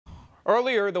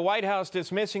Earlier, the White House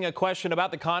dismissing a question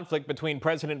about the conflict between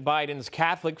President Biden's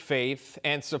Catholic faith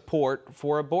and support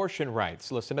for abortion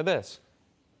rights. Listen to this.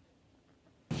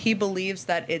 He believes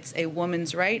that it's a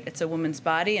woman's right, it's a woman's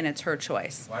body, and it's her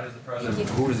choice. Why does the president,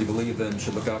 who does he believe then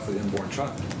should look out for the unborn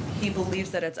child? He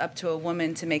believes that it's up to a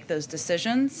woman to make those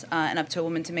decisions and up to a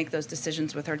woman to make those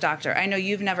decisions with her doctor. I know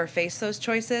you've never faced those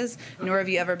choices, nor have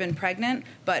you ever been pregnant,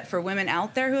 but for women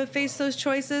out there who have faced those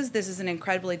choices, this is an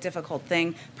incredibly difficult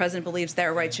thing. The president believes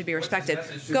their rights should be respected.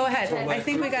 Go ahead. I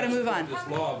think we got to move on.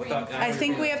 I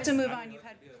think we have to move on. You've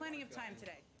had plenty of time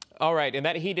today. All right, in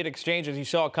that heated exchange, as you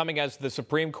saw coming as the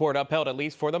Supreme Court upheld, at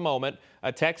least for the moment,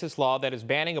 a Texas law that is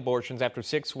banning abortions after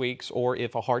 6 weeks or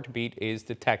if a heartbeat is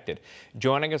detected.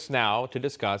 Joining us now to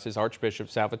discuss is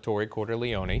Archbishop Salvatore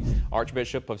Cordileone,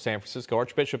 Archbishop of San Francisco.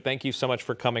 Archbishop, thank you so much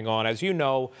for coming on. As you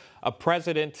know, a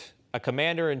president, a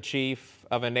commander-in-chief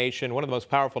of a nation, one of the most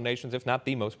powerful nations, if not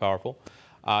the most powerful,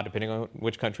 depending on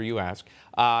which country you ask,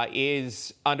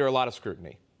 is under a lot of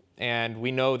scrutiny. And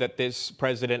we know that this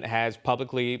president has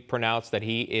publicly pronounced that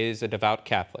he is a devout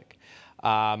Catholic.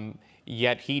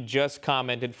 Yet he just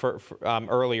commented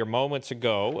earlier, moments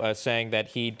ago, saying that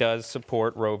he does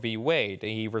support Roe v. Wade.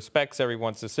 He respects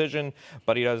everyone's decision,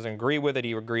 but he doesn't agree with it.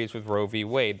 He agrees with Roe v.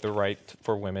 Wade, the right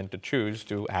for women to choose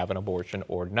to have an abortion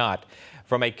or not.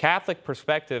 From a Catholic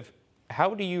perspective,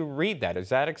 how do you read that? Is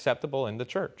that acceptable in the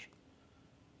church?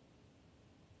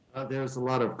 There's a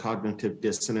lot of cognitive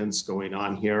dissonance going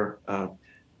on here.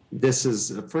 This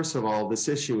is, first of all, this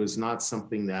issue is not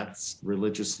something that's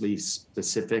religiously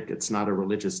specific. It's not a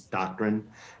religious doctrine.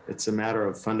 It's a matter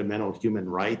of fundamental human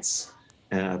rights,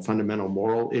 a fundamental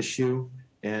moral issue,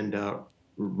 and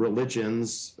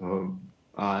religions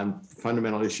on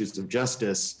fundamental issues of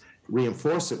justice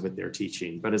reinforce it with their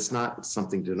teaching, but it's not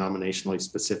something denominationally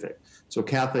specific. So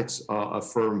Catholics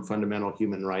affirm fundamental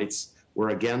human rights.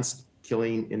 We're against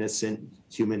killing innocent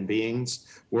human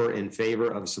beings. We're in favor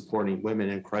of supporting women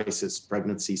in crisis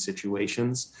pregnancy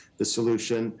situations. The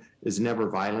solution is never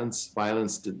violence.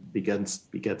 Violence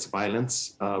begets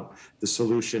violence. The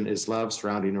solution is love,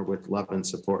 surrounding her with love and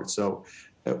support. So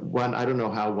I don't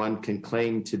know how one can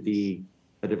claim to be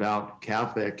a devout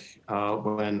Catholic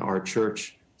when our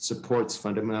church supports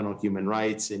fundamental human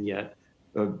rights and yet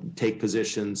take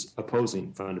positions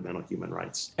opposing fundamental human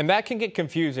rights. And that can get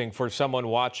confusing for someone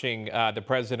watching the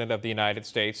President of the United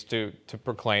States to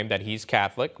proclaim that he's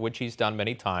Catholic, which he's done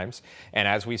many times. And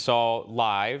as we saw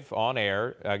live on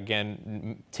air,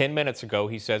 again, 10 minutes ago,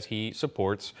 he says he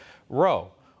supports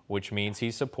Roe, which means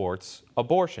he supports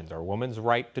abortions, or a woman's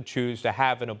right to choose to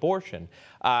have an abortion.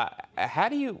 How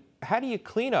do you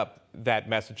clean up that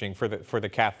messaging for the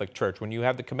Catholic Church when you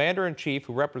have the commander-in-chief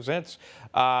who represents,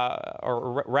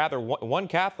 or rather one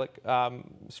Catholic,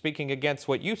 speaking against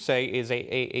what you say is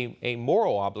a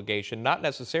moral obligation, not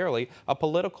necessarily a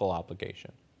political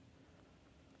obligation?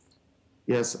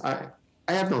 Yes, I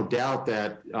have no doubt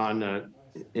that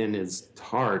in his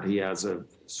heart he has a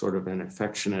sort of an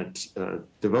affectionate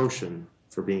devotion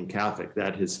for being Catholic,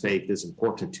 that his faith is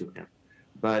important to him.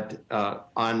 But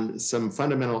on some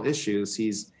fundamental issues,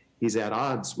 he's at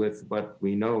odds with what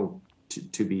we know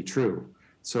to be true.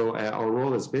 So our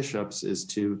role as bishops is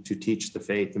to teach the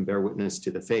faith and bear witness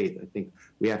to the faith. I think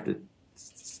we have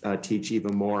to teach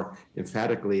even more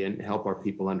emphatically and help our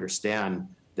people understand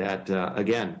that,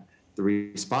 again, the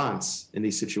response in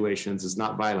these situations is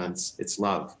not violence, it's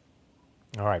love.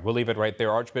 All right, we'll leave it right there.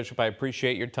 Archbishop, I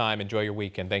appreciate your time. Enjoy your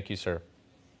weekend. Thank you, sir.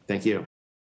 Thank you.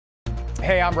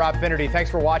 Hey, I'm Rob Finnerty. Thanks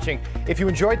for watching. If you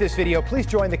enjoyed this video, please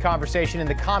join the conversation in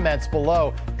the comments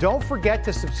below. Don't forget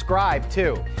to subscribe,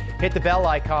 too. Hit the bell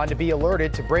icon to be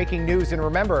alerted to breaking news. And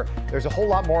remember, there's a whole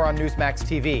lot more on Newsmax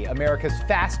TV, America's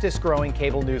fastest growing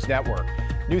cable news network.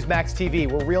 Newsmax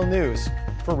TV, we're real news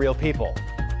for real people.